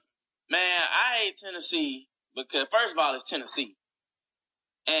hate Tennessee because first of all, it's Tennessee,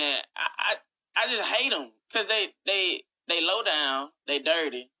 and I just hate them because they low down, they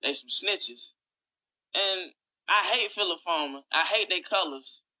dirty, they some snitches, and I hate Philip Farmer. I hate their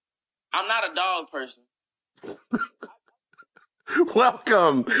colors. I'm not a dog person.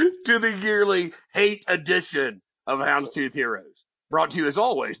 Welcome to the yearly hate edition of Houndstooth Heroes. Brought to you, as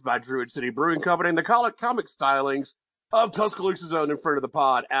always, by Druid City Brewing Company and the comic stylings of Tuscaloosa's own in front of the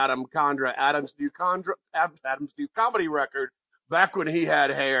pod, Adam Condra. Adam's new comedy record, back when he had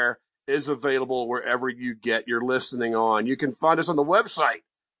hair, is available wherever you get your listening on. You can find us on the website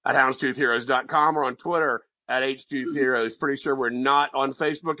at houndstoothheroes.com or on Twitter at HToothHeroes. Pretty sure we're not on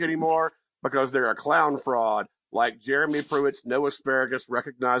Facebook anymore because they're a clown fraud like Jeremy Pruitt's no asparagus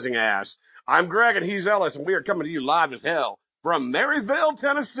recognizing ass. I'm Greg and he's Ellis, and we are coming to you live as hell from Maryville,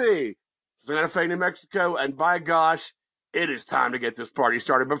 Tennessee, Santa Fe, New Mexico, and by gosh, it is time to get this party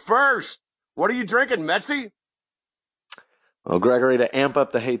started. But first, what are you drinking, Metzi? Well, Gregory, to amp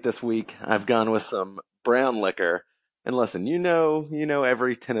up the hate this week, I've gone with some brown liquor. And listen, you know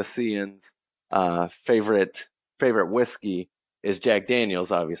every Tennessean's favorite whiskey is Jack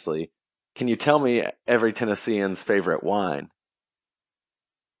Daniel's, obviously. Can you tell me every Tennessean's favorite wine?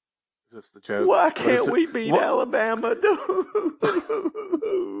 Is this the joke? Why can't we beat Alabama?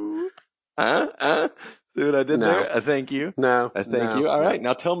 See what I did there? I thank you. No. I thank you. All right,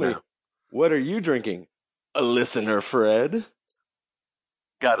 now tell me, what are you drinking? A listener, Fred.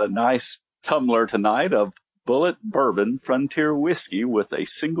 Got a nice tumbler tonight of Bullet Bourbon Frontier Whiskey with a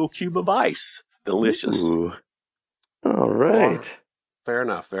single cube of ice. It's delicious. Ooh. All right.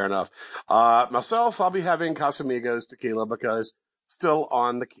 Well, fair enough. Myself, I'll be having Casamigos tequila because still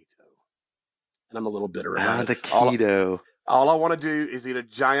on the keto. And I'm a little bitter about it. The keto. All I want to do is eat a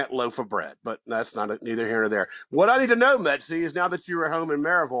giant loaf of bread, but that's neither here nor there. What I need to know, Metzi, is now that you are home in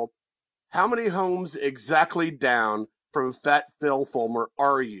Maryville, how many homes exactly down from Fat Phil Fulmer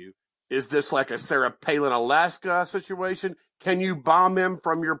are you? Is this like a Sarah Palin, Alaska situation? Can you bomb him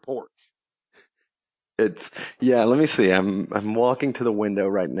from your porch? Let me see. I'm walking to the window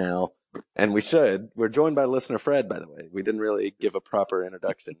right now, and we're joined by listener Fred, by the way. We didn't really give a proper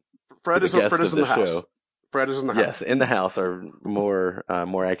introduction. Fred is in the house. Show. Fred is in the house. Yes, in the house, or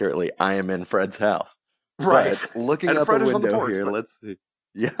more accurately, I am in Fred's house. Right. But looking out the window here, let's see.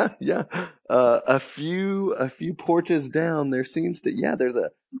 Yeah. A few porches down, there seems to there's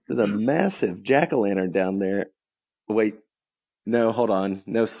a massive jack-o'-lantern down there. Wait, no, hold on.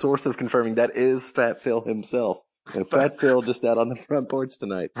 No, sources confirming that is Fat Phil himself. And Fat Phil just out on the front porch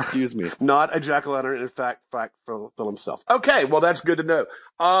tonight. Excuse me. Not a jack-o'-lantern, in fact, Phil himself. Okay, well that's good to know.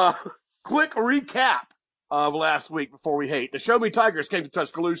 Quick recap of last week before we hate. The Show Me Tigers came to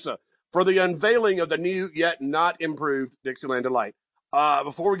Tuscaloosa for the unveiling of the new yet not improved Dixieland Delight.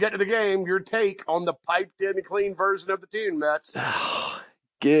 Before we get to the game, your take on the piped-in clean version of the tune, Mets.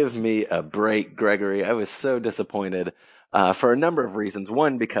 Give me a break, Gregory. I was so disappointed for a number of reasons.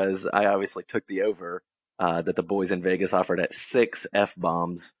 One, because I obviously took the over that the boys in Vegas offered at 6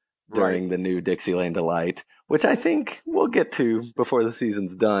 F-bombs during the new Dixieland Delight, which I think we'll get to before the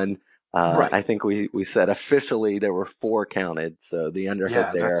season's done. I think we said officially there were 4 counted, so the under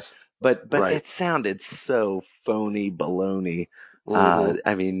hit there. But it sounded so phony baloney. Mm-hmm.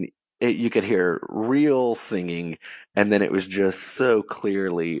 I mean, you could hear real singing, and then it was just so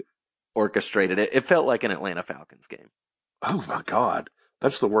clearly orchestrated. It felt like an Atlanta Falcons game. Oh my God.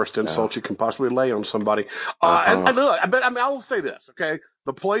 That's the worst insult you can possibly lay on somebody. And look, I will say this, okay?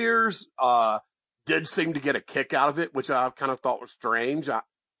 The players did seem to get a kick out of it, which I kind of thought was strange.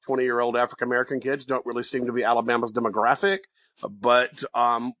 20-year-old African-American kids don't really seem to be Alabama's demographic, but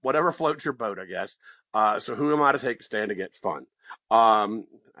whatever floats your boat, I guess. So who am I to take a stand against fun?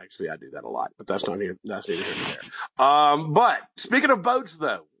 Actually, I do that a lot, but that's neither here nor there. But speaking of boats,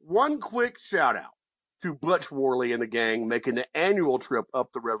 though, one quick shout-out to Butch Worley and the gang making the annual trip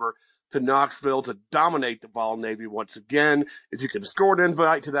up the river to Knoxville to dominate the Vol Navy once again. If you can score an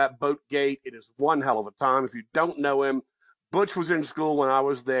invite to that boat gate, it is one hell of a time. If you don't know him, Butch was in school when I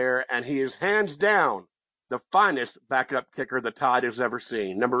was there, and he is hands down the finest backup kicker the Tide has ever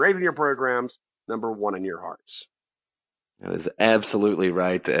seen. Number 8 in your programs, number 1 in your hearts. That is absolutely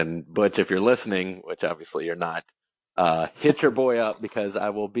right. And Butch, if you're listening, which obviously you're not, hit your boy up because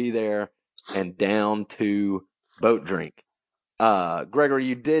I will be there and down to boat drink. Gregory,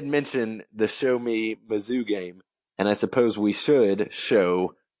 you did mention the Show Me Mizzou game, and I suppose we should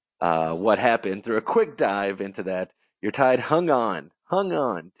show what happened through a quick dive into that. Your Tide hung on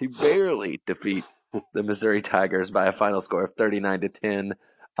to barely defeat the Missouri Tigers by a final score of 39-10.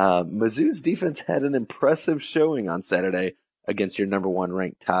 Mizzou's defense had an impressive showing on Saturday against your number 1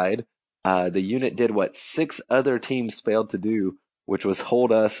 ranked Tide. the unit did what 6 other teams failed to do, which was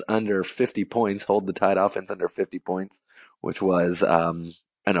hold us under 50 points, hold the Tide offense under 50 points, which was an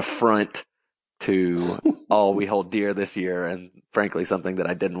affront to all we hold dear this year, and frankly, something that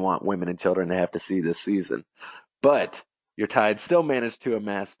I didn't want women and children to have to see this season. But your Tide still managed to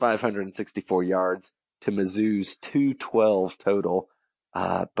amass 564 yards to Mizzou's 212 total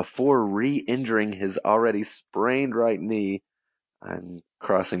before re-injuring his already sprained right knee. I'm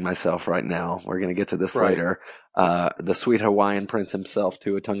crossing myself right now. We're going to get to this later. The sweet Hawaiian Prince himself,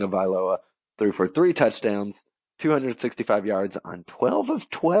 Tua Tagovailoa, threw for 3 touchdowns, 265 yards on 12 of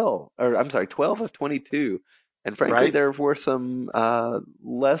 22. And frankly, there were some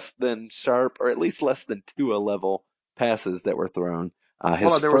less than sharp, or at least less than Tua level passes that were thrown. There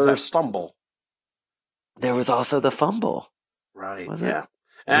was that fumble. There was also the fumble. Right. Was it?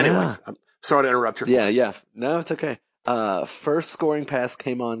 Anyway, I'm sorry to interrupt your flow. Yeah. No, it's okay. First scoring pass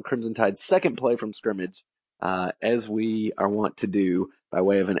came on Crimson Tide's second play from scrimmage, as we are wont to do, by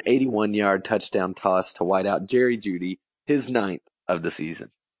way of an 81-yard touchdown toss to wideout Jerry Jeudy, his 9th of the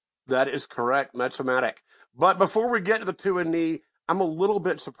season. That is correct, Metzomatic. But before we get to the Tua knee, I'm a little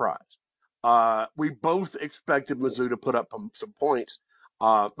bit surprised. We both expected Mizzou to put up some points,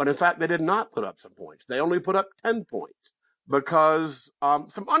 but in fact, they did not put up some points. They only put up 10 points because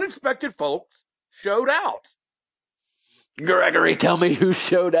some unexpected folks showed out. Gregory, tell me who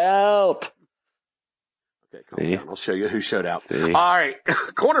showed out. Okay, calm down. I'll show you who showed out. All right.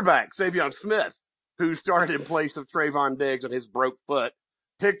 Cornerback, Savion Smith, who started in place of Trayvon Diggs on his broke foot,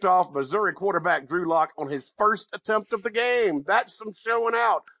 picked off Missouri quarterback Drew Lock on his first attempt of the game. That's some showing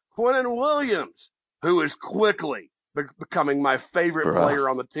out. Quinnen Williams, who is quickly becoming my favorite player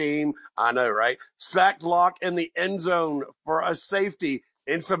on the team. I know, right? Sacked Lock in the end zone for a safety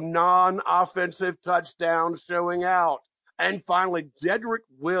in some non-offensive touchdowns showing out. And finally, Jedrick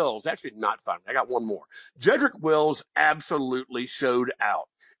Wills. Actually, not finally. I got one more. Jedrick Wills absolutely showed out.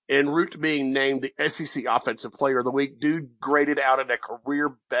 En route to being named the SEC Offensive Player of the Week, dude graded out at a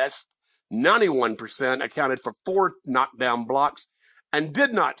career best 91%, accounted for 4 knockdown blocks, and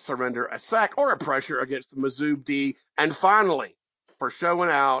did not surrender a sack or a pressure against the Mizzou D. And finally, for showing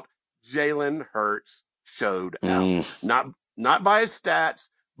out, Jalen Hurts showed out. Not by his stats,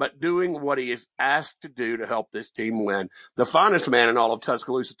 but doing what he is asked to do to help this team win. The finest man in all of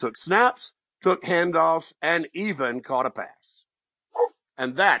Tuscaloosa took snaps, took handoffs, and even caught a pass.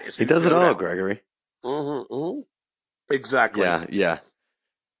 And that is he does it all, Gregory. Exactly. Yeah.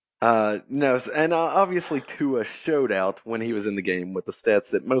 No, and obviously Tua showed out when he was in the game with the stats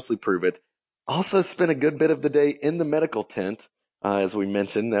that mostly prove it. Also spent a good bit of the day in the medical tent. As we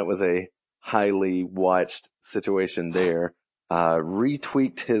mentioned, that was a highly watched situation there.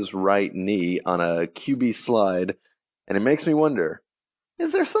 Retweaked his right knee on a QB slide, and it makes me wonder,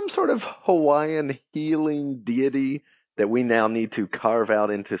 is there some sort of Hawaiian healing deity that we now need to carve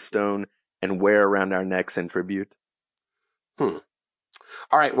out into stone and wear around our necks in tribute? All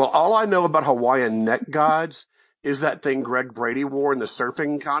right, well, all I know about Hawaiian neck gods is that thing Greg Brady wore in the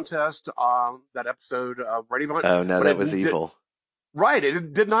surfing contest, that episode of Brady Bunch. Oh, no, that was evil. Right,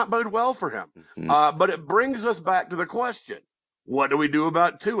 it did not bode well for him. But it brings us back to the question. What do we do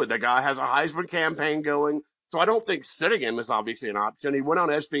about Tua? The guy has a Heisman campaign going, so I don't think sitting him is obviously an option. He went on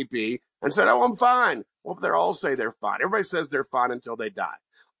SVP and said, I'm fine. Well, they all say they're fine. Everybody says they're fine until they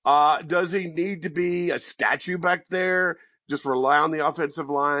die. Does he need to be a statue back there? Just rely on the offensive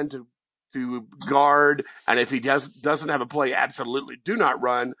line to guard, and if he doesn't have a play, absolutely do not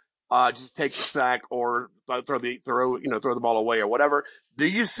run. Just take the sack or throw the ball away or whatever. Do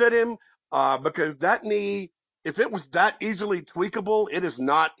you sit him? Because that knee, if it was that easily tweakable, it is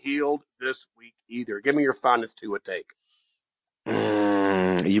not healed this week either. Give me your finest Tua take.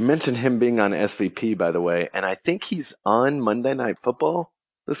 You mentioned him being on SVP, by the way, and I think he's on Monday Night Football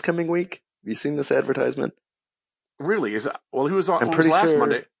this coming week. Have you seen this advertisement? Really? Is it? Well, he was on. I'm pretty last sure.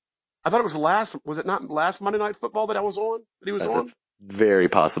 Monday. I thought it was last. Was it not last Monday Night Football that I was on? That he was on? That's very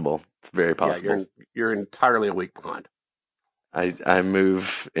possible. It's very possible. Yeah, you're entirely a week behind. I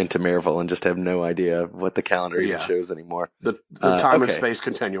move into Maryville and just have no idea what the calendar even shows anymore. The time and space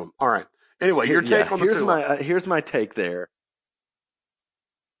continuum. All right. Anyway, your take on the here's my take there.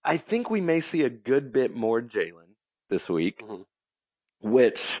 I think we may see a good bit more Jalen this week,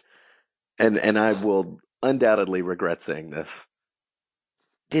 which, and I will undoubtedly regret saying this,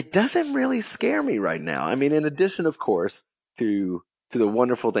 it doesn't really scare me right now. I mean, in addition, of course, to the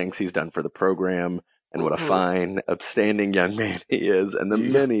wonderful things he's done for the program and what a fine, upstanding young man he is, and the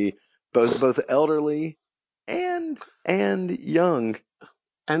many, both elderly and young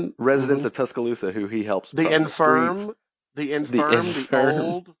and residents of Tuscaloosa who he helps. The infirm, the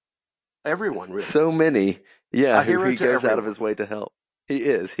old. everyone, really. So many. Yeah, A who hero he to goes out of everyone. his way to help. He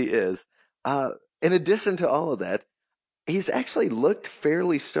is. In addition to all of that, he's actually looked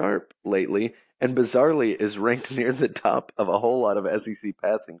fairly sharp lately, and bizarrely is ranked near the top of a whole lot of SEC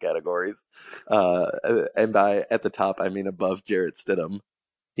passing categories. And by at the top, I mean above Jarrett Stidham,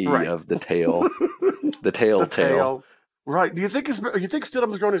 Right. of the tail, the tail. Right. Do you think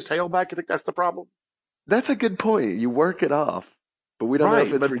Stidham's growing his tail back? You think that's the problem? That's a good point. You work it off, but we don't know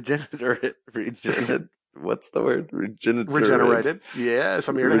if Right, it's but- what's the word? Regenerated. Yes,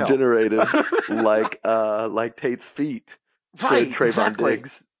 I'm here to help. Regenerated, like Tate's feet. Right, Said Trayvon exactly.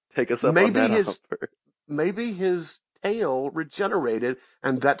 Diggs. Take us up on that offer. Maybe his tail regenerated,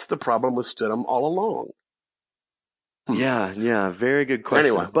 and that's the problem with Stidham all along. Yeah, very good question.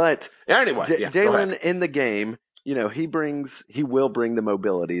 Anyway, but Jalen in the game, he will bring the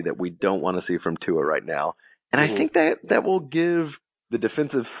mobility that we don't want to see from Tua right now, and I think that will give the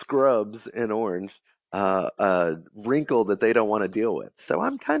defensive scrubs in orange a wrinkle that they don't want to deal with. So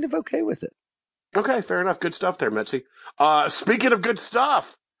I'm kind of okay with it. Okay, fair enough. Good stuff there, Mitzi. Speaking of good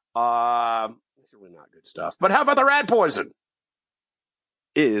stuff, it's really not good stuff, but how about the rat poison?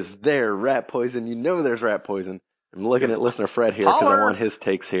 Is there rat poison? You know there's rat poison. I'm looking at listener Fred here because I want his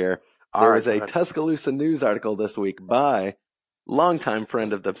takes here. There was a Tuscaloosa News article this week by longtime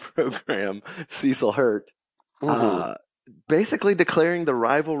friend of the program, Cecil Hurt, basically declaring the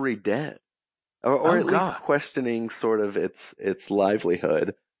rivalry dead. Or at least questioning sort of its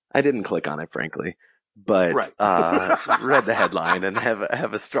livelihood. I didn't click on it, frankly, but read the headline and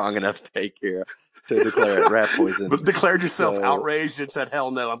have a strong enough take here to declare it rat poison. But declared yourself outraged and said, "Hell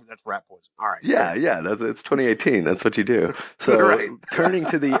no, that's rat poison." All right. Yeah, it's 2018. That's what you do. So turning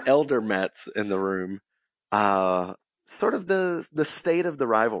to the elder Mets in the room, sort of the state of the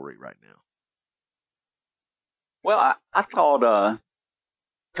rivalry right now. Well, I thought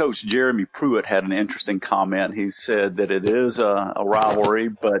Coach Jeremy Pruitt had an interesting comment. He said that it is a rivalry,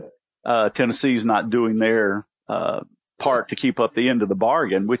 but Tennessee's not doing their part to keep up the end of the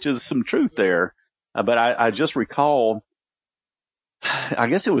bargain, which is some truth there. But I just recall, I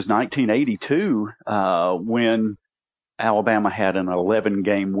guess it was 1982 when Alabama had an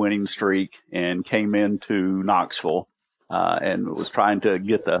 11-game winning streak and came into Knoxville and was trying to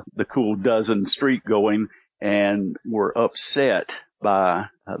get the cool dozen streak going, and were upset by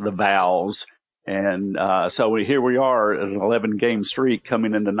the Vows. And so here we are at an 11-game streak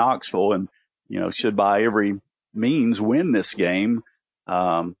coming into Knoxville, and should by every means win this game.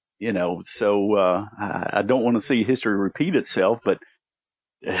 So I don't want to see history repeat itself, but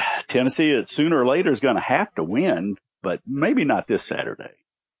Tennessee sooner or later is going to have to win, but maybe not this Saturday.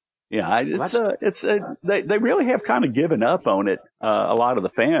 Yeah, they really have kind of given up on it. A lot of the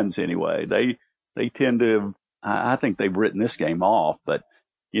fans, anyway. They tend to. I think they've written this game off, but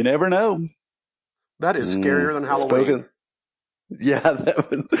you never know. That is scarier than Halloween. That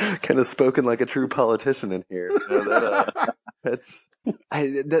was kind of spoken like a true politician in here.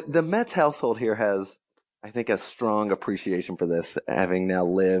 The Mets household here has, I think, a strong appreciation for this, having now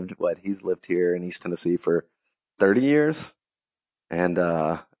lived he's lived here in East Tennessee for 30 years, and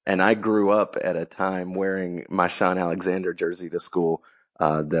I grew up at a time wearing my Sean Alexander jersey to school.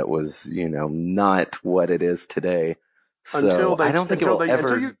 That was, not what it is today. So I don't think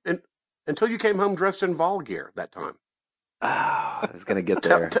until you came home dressed in Vol gear that time. I was going to get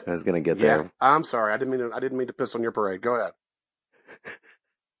there. there. I'm sorry. I didn't mean to piss on your parade. Go ahead.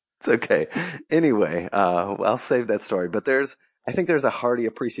 It's okay. Anyway, I'll save that story. But I think there's a hearty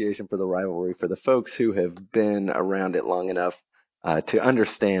appreciation for the rivalry for the folks who have been around it long enough to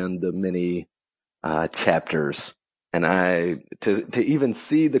understand the many chapters. And to even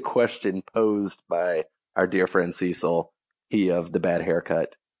see the question posed by our dear friend Cecil, he of the bad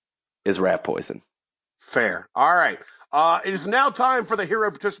haircut, is rat poison. Fair. All right. It is now time for the hero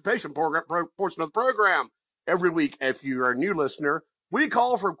participation portion of the program. Every week, if you are a new listener, we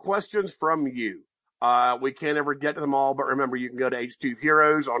call for questions from you. We can't ever get to them all, but remember, you can go to H2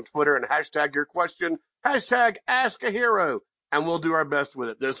 Heroes on Twitter and hashtag your question, hashtag Ask a Hero, and we'll do our best with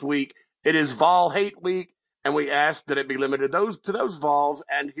it. This week, it is Vol Hate Week, and we ask that it be limited to those Vols,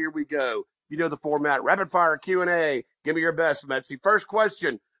 and here we go. You know the format, rapid fire Q&A. Give me your best, Betsy. First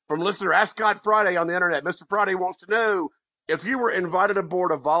question from listener Ascot Friday on the internet. Mr. Friday wants to know, if you were invited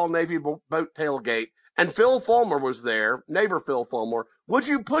aboard a Vol Navy boat tailgate and Phil Fulmer was there, neighbor Phil Fulmer, would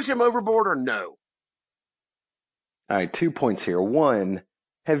you push him overboard or no? All right, 2 points here. One,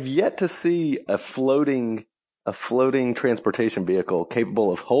 have yet to see a floating transportation vehicle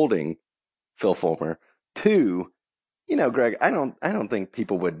capable of holding Phil Fulmer. Two, Greg, I don't think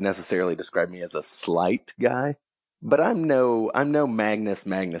people would necessarily describe me as a slight guy, but I'm no Magnus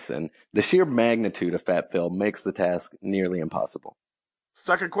Magnuson. The sheer magnitude of Fat Phil makes the task nearly impossible.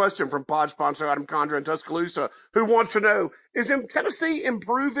 Second question from pod sponsor Adam Condra in Tuscaloosa, who wants to know, is Tennessee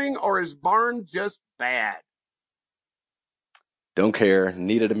improving or is Barn just bad? Don't care.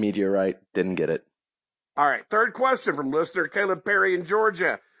 Needed a meteorite. Didn't get it. All right. Third question from listener Caleb Perry in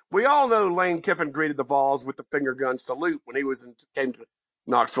Georgia. We all know Lane Kiffin greeted the Vols with the finger gun salute when he came to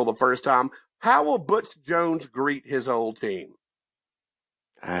Knoxville the first time. How will Butch Jones greet his old team?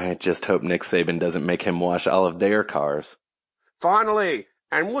 I just hope Nick Saban doesn't make him wash all of their cars. Finally,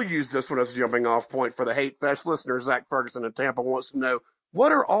 and we'll use this one as a jumping off point for the Hate Fest listener, Zach Ferguson in Tampa wants to know,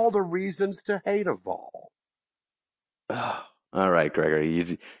 what are all the reasons to hate a Vol? All right,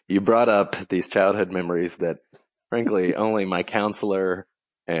 Gregory, you brought up these childhood memories that, frankly, only my counselor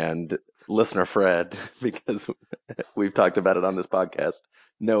and listener Fred, because we've talked about it on this podcast,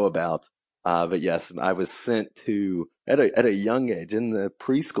 know about. But yes, I was sent to at a young age in the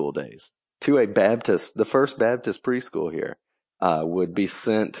preschool days to the first Baptist preschool here. Would be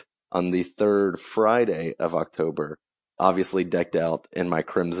sent on the third Friday of October, obviously decked out in my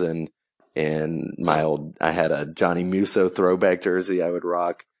crimson. I had a Johnny Musso throwback jersey I would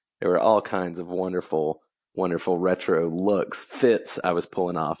rock. There were all kinds of wonderful retro looks, fits I was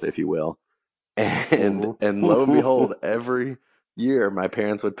pulling off, if you will. And lo and behold, every year my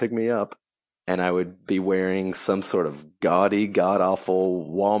parents would pick me up and I would be wearing some sort of gaudy,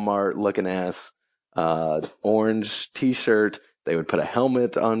 god-awful Walmart looking ass, orange t-shirt. They would put a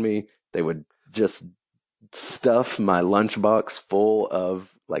helmet on me. They would just stuff my lunchbox full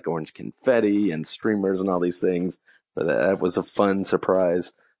of like orange confetti and streamers and all these things. But that was a fun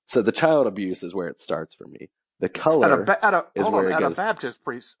surprise. So the child abuse is where it starts for me. The color is where it goes. A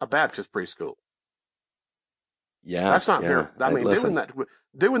Baptist preschool. Yeah, that's not fair. I mean, listen,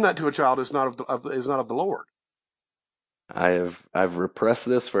 doing that to a child is not of the Lord. I've repressed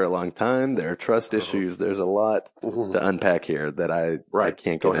this for a long time. There are trust issues. There's a lot to unpack here that I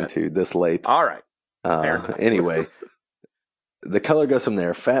can't get into this late. All right. Anyway, the color goes from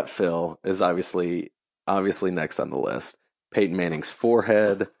there. Fat Phil is obviously next on the list. Peyton Manning's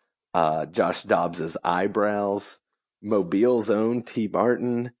forehead, Josh Dobbs's eyebrows, Mobile's own T.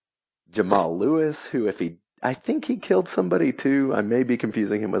 Martin, Jamal Lewis, who I think he killed somebody too. I may be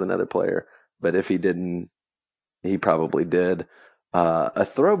confusing him with another player, but if he didn't, he probably did. A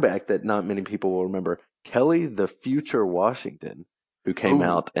throwback that not many people will remember, Kelly the Future Washington, who came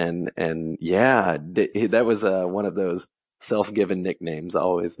out and that was one of those self-given nicknames,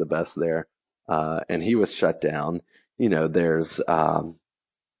 always the best there. And he was shut down. You know, there's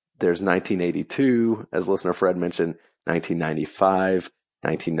 1982, as listener Fred mentioned, 1995,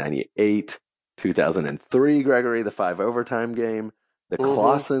 1998, 2003, Gregory, the 5 overtime game, the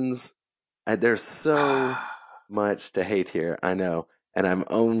Clausens. There's so much to hate here, I know, and I'm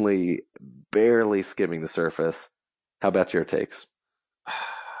only barely skimming the surface. How about your takes?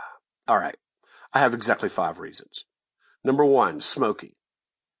 All right. I have exactly 5 reasons. Number 1, Smokey.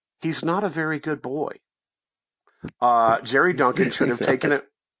 He's not a very good boy. Jerry Duncan should have taken it.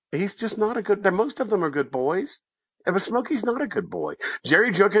 He's just not a good. Most of them are good boys, but Smokey's not a good boy.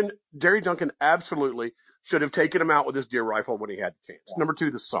 Jerry Duncan absolutely should have taken him out with his deer rifle when he had the chance. Number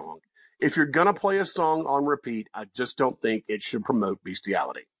 2, the song. If you're gonna play a song on repeat, I just don't think it should promote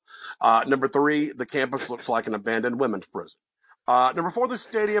bestiality. Number 3, the campus looks like an abandoned women's prison. Number 4, the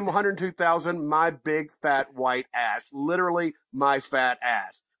stadium, 102,000. My big fat white ass, literally my fat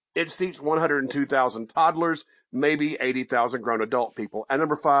ass. It seats 102,000 toddlers, maybe 80,000 grown adult people. And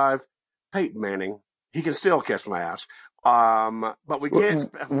number 5, Peyton Manning. He can still kiss my ass. But we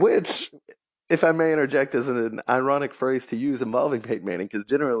can't. Which, if I may interject, is an ironic phrase to use involving Peyton Manning, because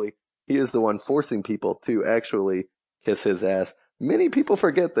generally he is the one forcing people to actually kiss his ass. Many people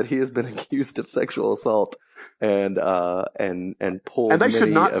forget that he has been accused of sexual assault and pulled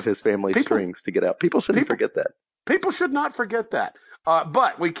many of his family's strings to get out. People shouldn't forget that. People should not forget that.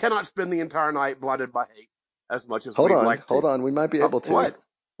 But we cannot spend the entire night blinded by hate as much as we'd like to. Hold on. We might be able to. What?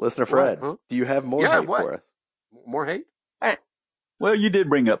 Listener Fred, do you have more hate for us? More hate? Well, you did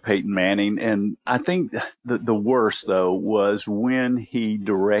bring up Peyton Manning, and I think the worst, though, was when he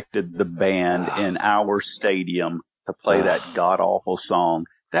directed the band in our stadium to play that god-awful song.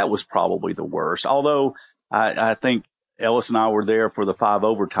 That was probably the worst. Although I think Ellis and I were there for the 5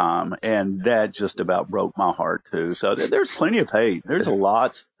 overtime, and that just about broke my heart, too. So there's plenty of hate. There's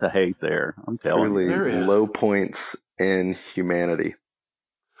lots to hate there. I'm telling you. Really low points in humanity.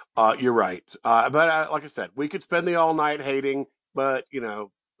 You're right. But like I said, we could spend the all night hating, but,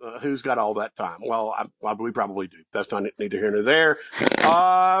 who's got all that time? Well, we probably do. That's not neither here nor there.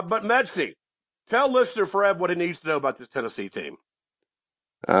 But Metzi, Tell listener Fred what he needs to know about this Tennessee team.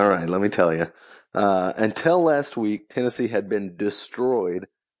 All right, let me tell you. Until last week, Tennessee had been destroyed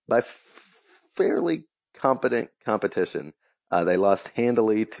by fairly competent competition. They lost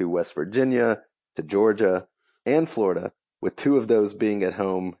handily to West Virginia, to Georgia, and Florida, with 2 of those being at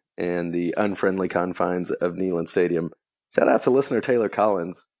home in the unfriendly confines of Neyland Stadium. Shout out to listener Taylor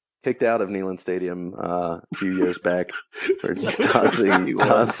Collins, kicked out of Neyland Stadium a few years back for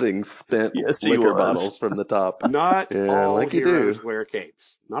tossing spent liquor bottles from the top. Not all like heroes wear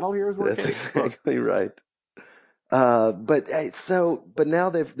capes. Not all heroes wear capes. That's exactly right. But now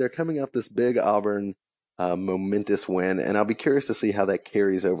they're coming off this big Auburn momentous win, and I'll be curious to see how that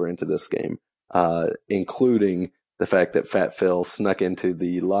carries over into this game, including the fact that Fat Phil snuck into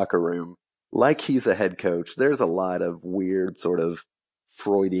the locker room like he's a head coach. There's a lot of weird sort of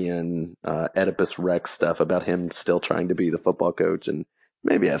Freudian Oedipus Rex stuff about him still trying to be the football coach and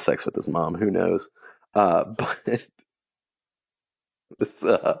maybe have sex with his mom. Who knows? But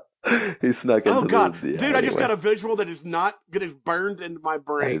he snuck into Dude, I just got a visual that is burned into my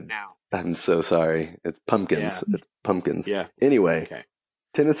brain now. I'm so sorry. It's pumpkins. Yeah. It's pumpkins. Yeah. Anyway, okay.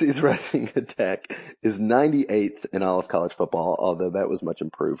 Tennessee's rushing attack is 98th in all of college football, although that was much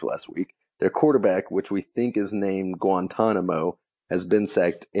improved last week. Their quarterback, which we think is named Guantanamo, has been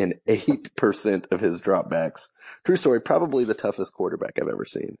sacked in 8% of his dropbacks. True story, probably the toughest quarterback I've ever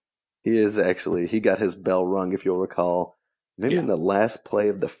seen. He got his bell rung, if you'll recall, maybe in the last play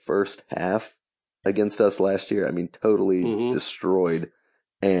of the first half against us last year. I mean, totally destroyed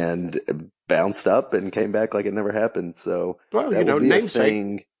and bounced up and came back like it never happened. So that will be a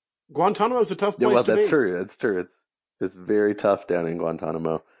thing. Guantanamo is a tough place to be. That's true. That's true. It's very tough down in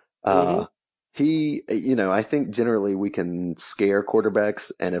Guantanamo. I think generally we can scare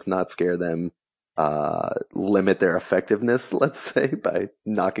quarterbacks, and if not scare them, limit their effectiveness, let's say, by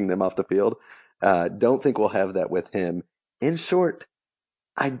knocking them off the field. Don't think we'll have that with him. In short,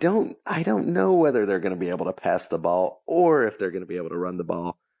 I don't know whether they're going to be able to pass the ball or if they're going to be able to run the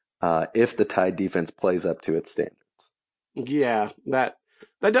ball, if the Tide defense plays up to its standards. Yeah, that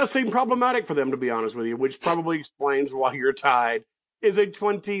does seem problematic for them, to be honest with you, which probably explains why your Tide is a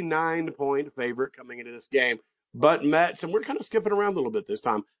 29-point favorite coming into this game. But Mets, and we're kind of skipping around a little bit this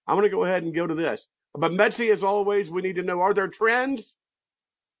time. I'm going to go ahead and go to this. But Metsy, as always, we need to know, are there trends?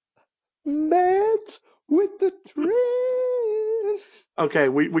 Mets with the trends. Okay,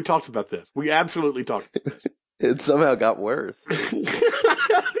 we talked about this. We absolutely talked about this. It somehow got worse.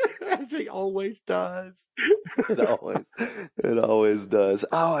 As it always does. It always does.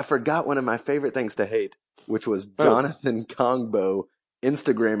 Oh, I forgot one of my favorite things to hate, which was Jonathan Kongbo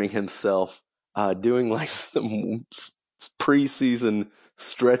Instagramming himself, doing like some preseason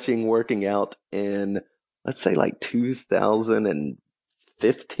stretching, working out in, let's say, like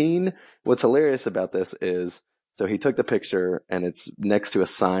 2015. What's hilarious about this is, so he took the picture and it's next to a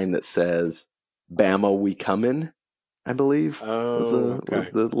sign that says, "Bama, we comin'," I believe was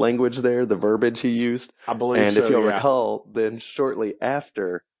the language there, the verbiage he used. I believe and if you'll recall, then shortly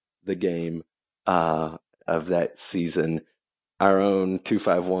after the game of that season, our own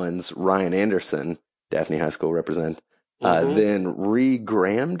 251's Ryan Anderson, Daphne High School represent, then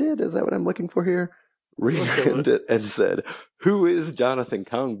regrammed it. Is that what I'm looking for here? Regrammed it and said, "Who is Jonathan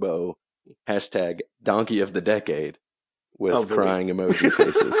Kongbo? Hashtag donkey of the decade," with crying emoji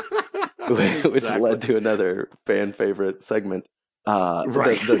faces. Which led to another fan favorite segment.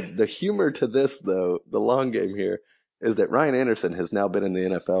 The humor to this, though, the long game here, is that Ryan Anderson has now been in the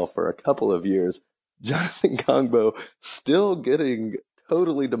NFL for a couple of years. Jonathan Kongbo still getting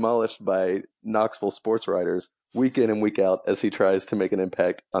totally demolished by Knoxville sports writers week in and week out as he tries to make an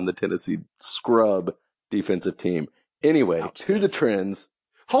impact on the Tennessee scrub defensive team. Anyway, to the trends.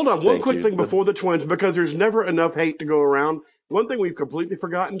 Hold on, one quick thing before the Twins, because there's never enough hate to go around. One thing we've completely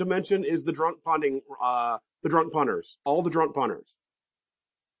forgotten to mention is the drunk punting, the drunk punters, all the drunk punters.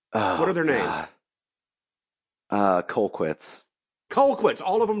 What are their names? Colquitts. Colquitts,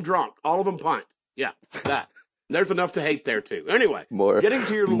 all of them drunk, all of them punt. Yeah, that. There's enough to hate there too. Anyway, getting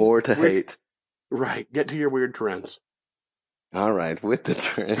to your more to hate. Right, get to your weird trends. All right, with the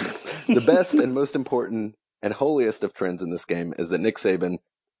trends, the best and most important and holiest of trends in this game is that Nick Saban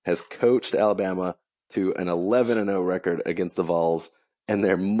has coached Alabama to an 11-0 record against the Vols and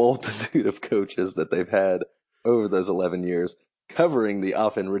their multitude of coaches that they've had over those 11 years, covering the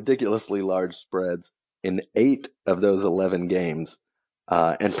often ridiculously large spreads in 8 of those 11 games.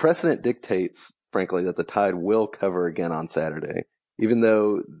 And precedent dictates, frankly, that the Tide will cover again on Saturday. Even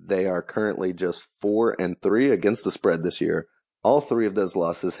though they are currently just 4-3 against the spread this year, all 3 of those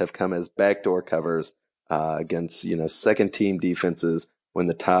losses have come as backdoor covers against, second team defenses when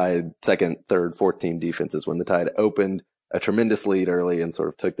the Tide, second, third, fourth team defenses, when the Tide opened a tremendous lead early and sort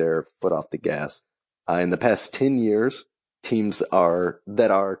of took their foot off the gas. In the past 10 years, teams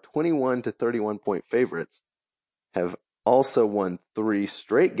that are 21 to 31 point favorites have also won 3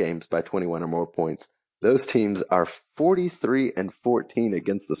 straight games by 21 or more points. Those teams are 43 and 14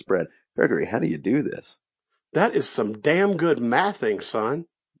 against the spread. Gregory, how do you do this? That is some damn good mathing, son.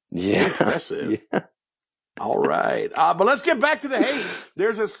 Yeah. Impressive. Yeah. All right. But let's get back to the hate.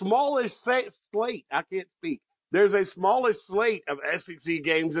 There's a smallish slate. I can't speak. There's a smallish slate of SEC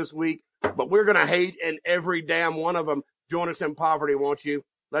games this week, but we're going to hate in every damn one of them. Join us in poverty, won't you?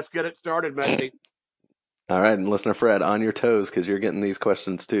 Let's get it started, Messi. All right. And listener Fred, on your toes, because you're getting these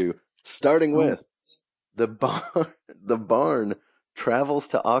questions too. Starting with the barn travels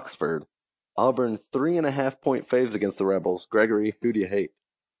to Oxford. Auburn 3.5 point faves against the Rebels. Gregory, who do you hate?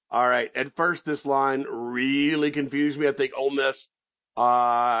 All right. At first, this line really confused me. I think Ole Miss,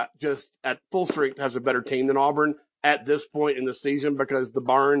 just at full strength, has a better team than Auburn at this point in the season because the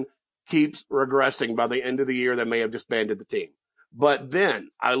barn keeps regressing. By the end of the year, they may have disbanded the team. But then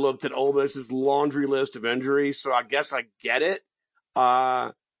I looked at Ole Miss's laundry list of injuries, so I guess I get it.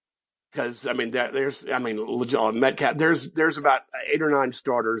 Because legit Metcalf. There's about 8 or 9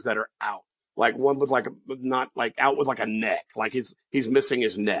 starters that are out. Like one with out with a neck, like he's missing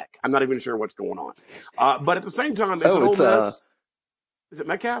his neck. I'm not even sure what's going on. But at the same time, is it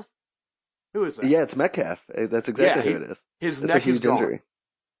Metcalf? Who is that? Yeah, it's Metcalf. That's exactly who it is. His neck is gone. Injury.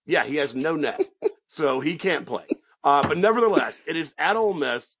 Yeah, he has no neck, so he can't play. But nevertheless, it is at Ole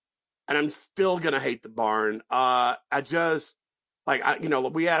Miss, and I'm still gonna hate the barn. We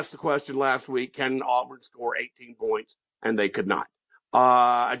asked the question last week: can Auburn score 18 points? And they could not.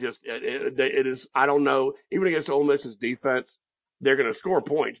 It is, I don't know, even against Ole Miss's defense, they're going to score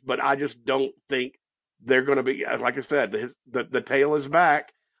points, but I just don't think they're going to be, like I said, the tail is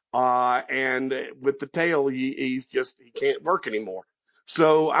back. And with the tail, he can't work anymore.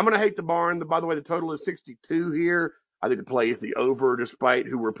 So I'm going to hate the barn. By the way, the total is 62 here. I think the play is the over despite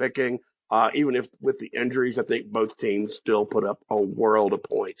who we're picking. Even if with the injuries, I think both teams still put up a world of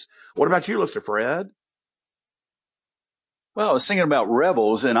points. What about you, Mr. Fred? Well, I was thinking about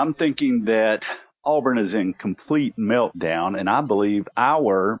Rebels, and I'm thinking that Auburn is in complete meltdown, and I believe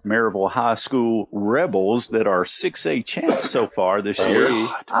our Maryville High School Rebels that are 6A champs so far this year,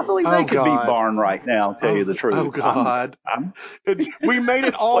 I believe they could beat Barn right now, tell you the truth. Oh, God. We made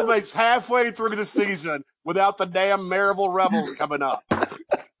it almost halfway through the season without the damn Maryville Rebels coming up.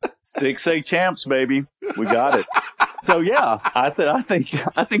 6A champs, baby. We got it. So yeah, I think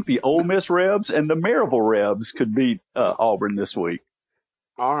the Ole Miss Rebs and the Maryville Rebs could beat Auburn this week.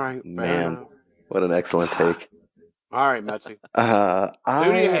 All right, man, what an excellent take. All right, Metsy.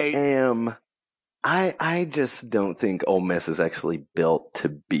 I just don't think Ole Miss is actually built to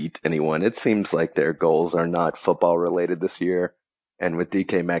beat anyone. It seems like their goals are not football related this year, and with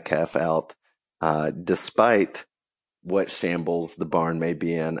DK Metcalf out, despite what shambles the barn may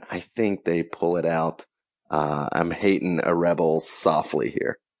be in, I think they pull it out. I'm hating a Rebels softly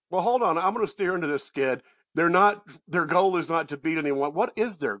here. Well, hold on. I'm going to steer into this, Skid. Their goal is not to beat anyone. What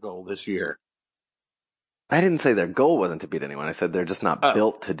is their goal this year? I didn't say their goal wasn't to beat anyone. I said they're just not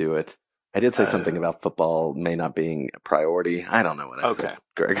built to do it. I did say something about football may not being a priority. I don't know what I said,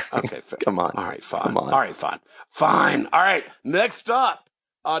 Greg. Okay, come on. All right, fine. Come on. All right, fine. All right, next up,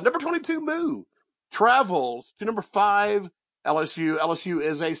 number 22, Moo, travels to number 5, LSU. LSU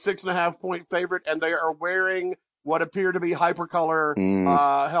is a 6.5 point favorite, and they are wearing what appear to be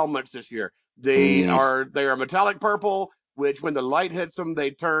hypercolor helmets this year. They are metallic purple, which when the light hits them,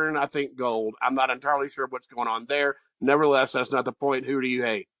 they turn, I think, gold. I'm not entirely sure what's going on there. Nevertheless, that's not the point. Who do you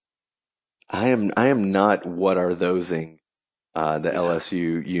hate? I am not what are thosing the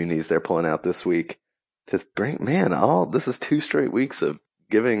LSU unis they're pulling out this week to bring, this is 2 straight weeks of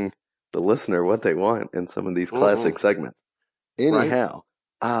giving the listener what they want in some of these classic segments. Anyhow,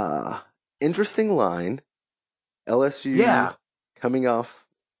 interesting line. LSU coming off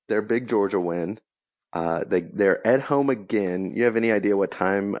their big Georgia win. They're at home again. You have any idea what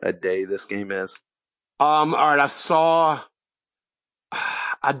time of day this game is? All right, I saw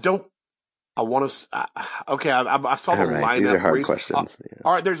the lineup. These are hard questions.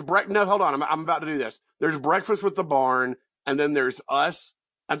 All right, hold on. I'm about to do this. There's breakfast with the barn, and then there's us.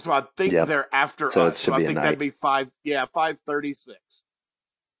 And so I think they're after us. So I think that'd be 5:36.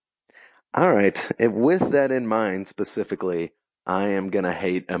 All right. With that in mind, specifically, I am going to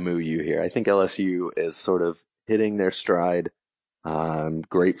hate Amuyu here. I think LSU is sort of hitting their stride. I'm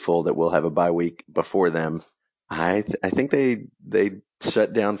grateful that we'll have a bye week before them. I think they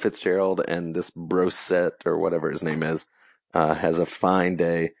shut down Fitzgerald and this Brosette or whatever his name is. has a fine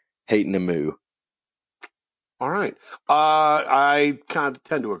day. Hating the moo. All right. I kind of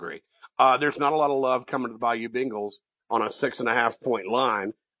tend to agree. There's not a lot of love coming to the Bayou Bengals on a 6.5-point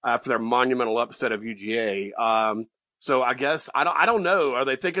line after their monumental upset of UGA. So I guess I don't know. Are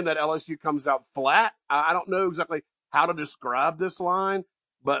they thinking that LSU comes out flat? I don't know exactly how to describe this line,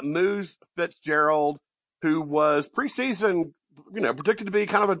 but Moose Fitzgerald, who was preseason, predicted to be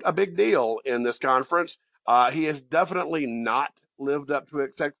kind of a big deal in this conference, he has definitely not lived up to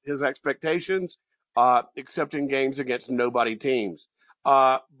his expectations. Except in games against nobody teams.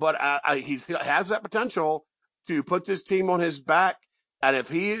 But he has that potential to put this team on his back. And if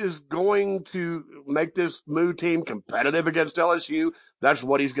he is going to make this Moo team competitive against LSU, that's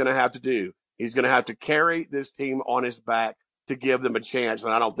what he's going to have to do. He's going to have to carry this team on his back to give them a chance.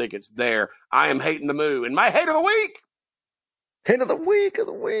 And I don't think it's there. I am hating the Moo. And my hate of the week. Hate of the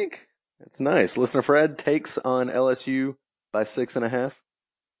week. That's nice. Listener Fred takes on LSU by 6.5.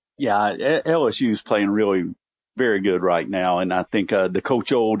 Yeah, LSU is playing really very good right now, and I think the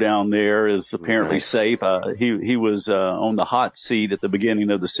Coach O down there is apparently safe. He was on the hot seat at the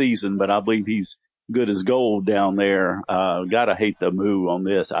beginning of the season, but I believe he's good as gold down there. Gotta hate the Moo on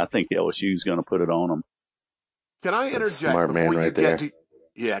this. I think LSU is going to put it on them. Can I interject? Smart man right there.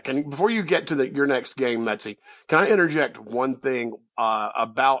 Before you get to your next game, Metsy, can I interject one thing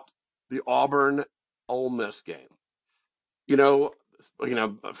about the Auburn Ole Miss game?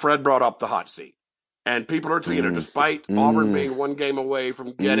 Fred brought up the hot seat, and people are, despite Auburn being one game away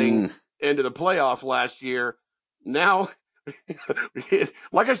from getting into the playoff last year, now,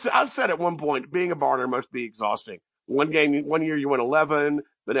 like I said at one point, being a Barner must be exhausting. One year you win 11,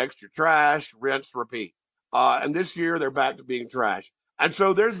 the next you're trash, rinse, repeat. And this year they're back to being trash. And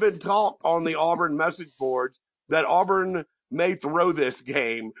so there's been talk on the Auburn message boards that Auburn may throw this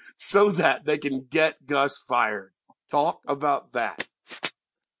game so that they can get Gus fired. Talk about that.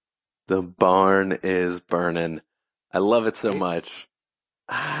 The barn is burning. I love it so much.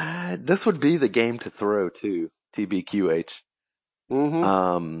 This would be the game to throw too, TBQH.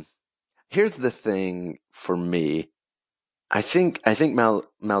 Mm-hmm. Here's the thing for me. I think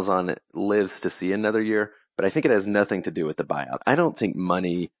Malzahn lives to see another year, but I think it has nothing to do with the buyout. I don't think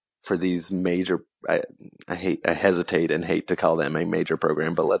money for these major, I hesitate and hate to call them a major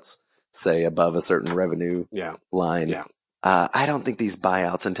program, but let's say above a certain revenue line. Yeah. I don't think these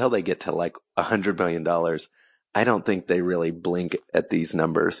buyouts, until they get to like $100 million, I don't think they really blink at these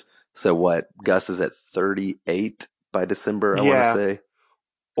numbers. So what? Gus is at 38 by December, I want to say.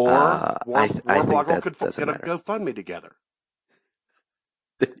 Or I think that could doesn't get a matter. GoFundMe together.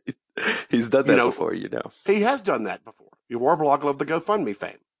 He's done that before, He has done that before. Warbloggle of the GoFundMe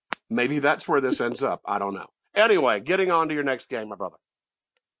fame. Maybe that's where this ends up. I don't know. Anyway, getting on to your next game, my brother.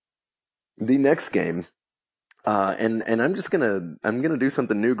 The next game. And I'm gonna do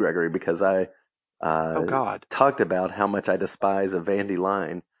something new, Gregory, because I talked about how much I despise a Vandy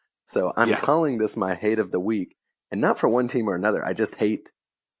line. So I'm calling this my hate of the week, and not for one team or another. I just hate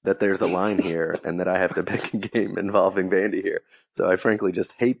that there's a line here and that I have to pick a game involving Vandy here. So I frankly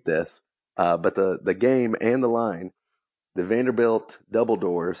just hate this. But the game and the line, the Vanderbilt Double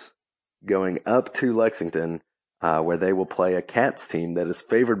Doors going up to Lexington, where they will play a Cats team that is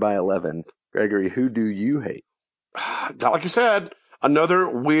favored by 11. Gregory, who do you hate? Like you said, another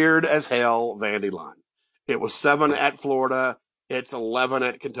weird as hell Vandy line. It was 7 at Florida. It's 11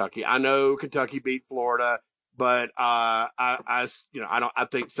 at Kentucky. I know Kentucky beat Florida, but I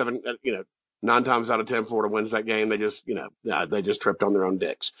think 9 times out of 10 Florida wins that game. They just tripped on their own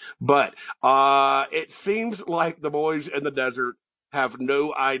dicks. But it seems like the boys in the desert have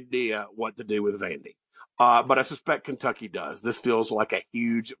no idea what to do with Vandy. But I suspect Kentucky does. This feels like a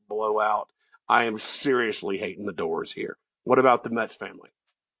huge blowout. I am seriously hating the Doors here. What about the Mets family?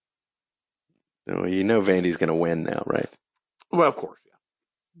 Oh, Vandy's going to win now, right? Well, of course, yeah.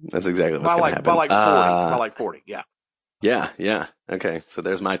 That's exactly what's going to happen. By like 40, yeah. Yeah. Okay, so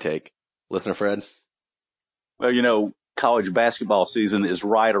there's my take. Listener Fred? Well, college basketball season is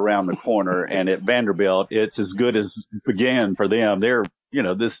right around the corner, and at Vanderbilt, it's as good as began for them.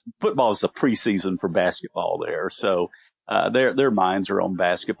 This football is a preseason for basketball there, so their minds are on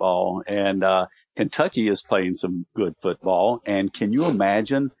basketball, and Kentucky is playing some good football. And can you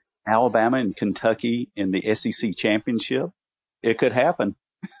imagine Alabama and Kentucky in the SEC championship? It could happen.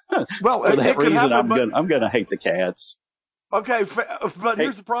 Well, for that reason, I'm going to hate the Cats. Okay, but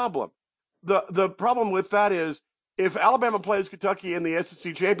here's the problem. The problem with that is if Alabama plays Kentucky in the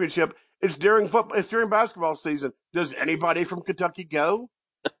SEC championship, it's during basketball season. Does anybody from Kentucky go?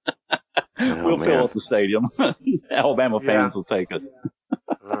 We'll fill up the stadium. Alabama fans will take it.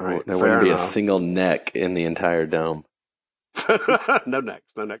 All right, there wouldn't be a single neck in the entire dome. No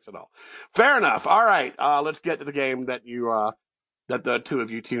necks at all. Fair enough. All right, let's get to the game that that the two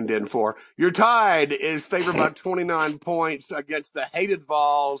of you tuned in for. Your Tide is favored by 29 points against the hated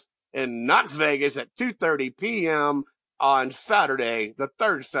Vols in Knox Vegas at 2:30 p.m. on Saturday, the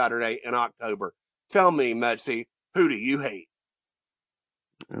third Saturday in October. Tell me, Metsy, who do you hate?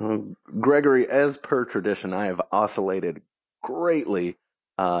 Gregory, as per tradition, I have oscillated greatly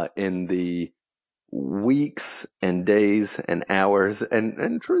in the weeks and days and hours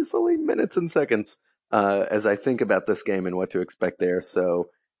and truthfully minutes and seconds as I think about this game and what to expect there. So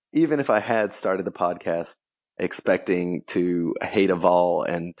even if I had started the podcast expecting to hate a Vol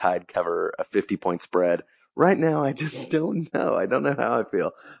and Tide cover a 50-point spread, right now I just don't know. I don't know how I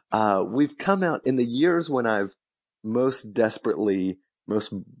feel. We've come out in the years when I've most desperately,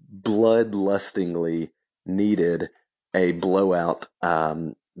 most bloodlustingly needed a blowout.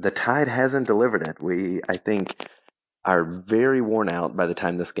 The Tide hasn't delivered it. We, I think, are very worn out by the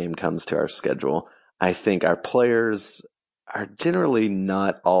time this game comes to our schedule. I think our players are generally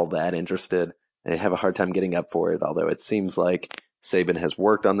not all that interested. They have a hard time getting up for it, although it seems like Saban has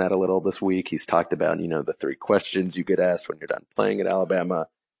worked on that a little this week. He's talked about, the 3 questions you get asked when you're done playing at Alabama.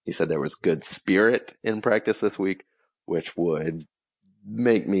 He said there was good spirit in practice this week, which would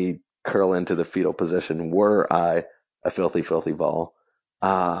make me curl into the fetal position were I a filthy, filthy Vol.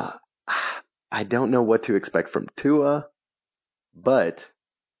 I don't know what to expect from Tua, but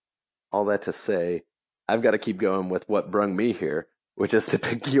all that to say, I've got to keep going with what brung me here, which is to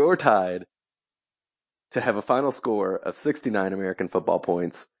pick your Tide to have a final score of 69 American football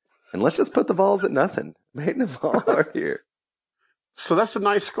points. And let's just put the Vols at nothing. I'm hating the Vol here. So that's a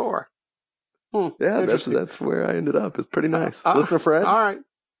nice score. Yeah, that's where I ended up. It's pretty nice. Listener Fred? All right.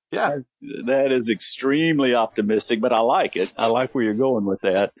 Yeah. That is extremely optimistic, but I like it. I like where you're going with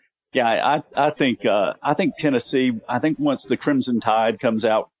that. Yeah, I think Tennessee, once the Crimson Tide comes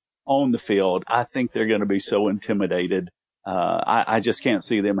out on the field, I think they're going to be so intimidated. I just can't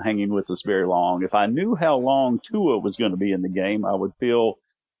see them hanging with us very long. If I knew how long Tua was going to be in the game, I would feel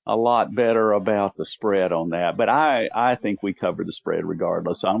a lot better about the spread on that. But I think we cover the spread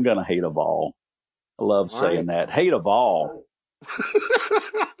regardless. So I'm going to hate a Vol. I love saying that. Hate a Vol.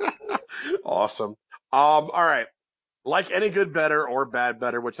 Awesome. All right. Like any good bettor or bad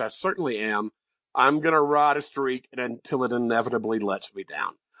bettor, which I certainly am, I'm going to ride a streak until it inevitably lets me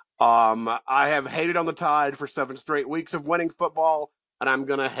down. I have hated on the Tide for 7 straight weeks of winning football, and I'm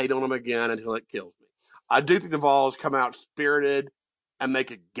going to hate on them again until it kills me. I do think the Vols come out spirited and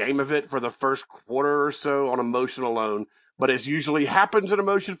make a game of it for the first quarter or so on emotion alone. But as usually happens in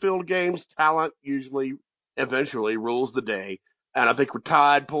emotion-filled games, talent usually eventually rules the day. And I think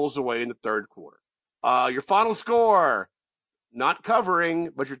Tide pulls away in the third quarter. Your final score, not covering,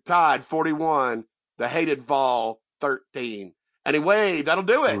 but you're Tide 41, the hated Vol 13. Anyway, that'll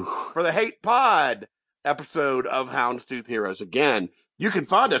do it for the Hate Pod episode of Houndstooth Heroes. Again, you can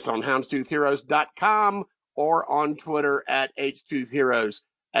find us on houndstoothheroes.com or on Twitter at HTooth Heroes.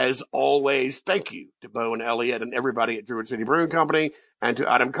 As always, thank you to Bo and Elliot and everybody at Druid City Brewing Company and to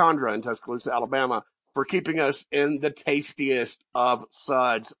Adam Condra in Tuscaloosa, Alabama for keeping us in the tastiest of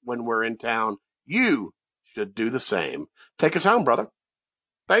suds when we're in town. You should do the same. Take us home, brother.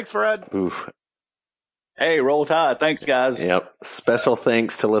 Thanks, Fred. Oof. Hey, roll Tide. Thanks, guys. Yep. Special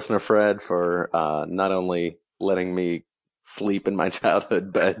thanks to listener Fred for not only letting me sleep in my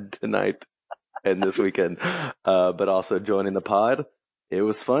childhood bed tonight and this weekend, but also joining the pod. It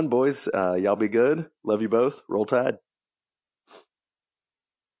was fun, boys. Y'all be good. Love you both. Roll Tide.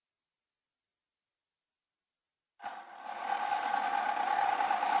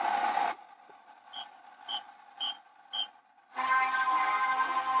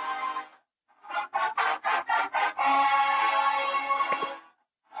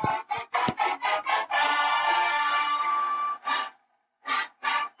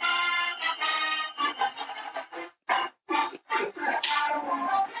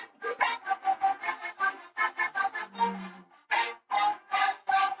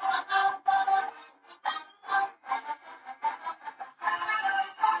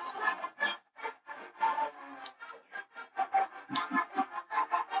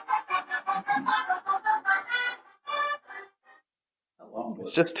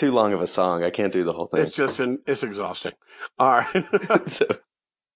 It's just too long of a song. I can't do the whole thing. It's exhausting. All right. So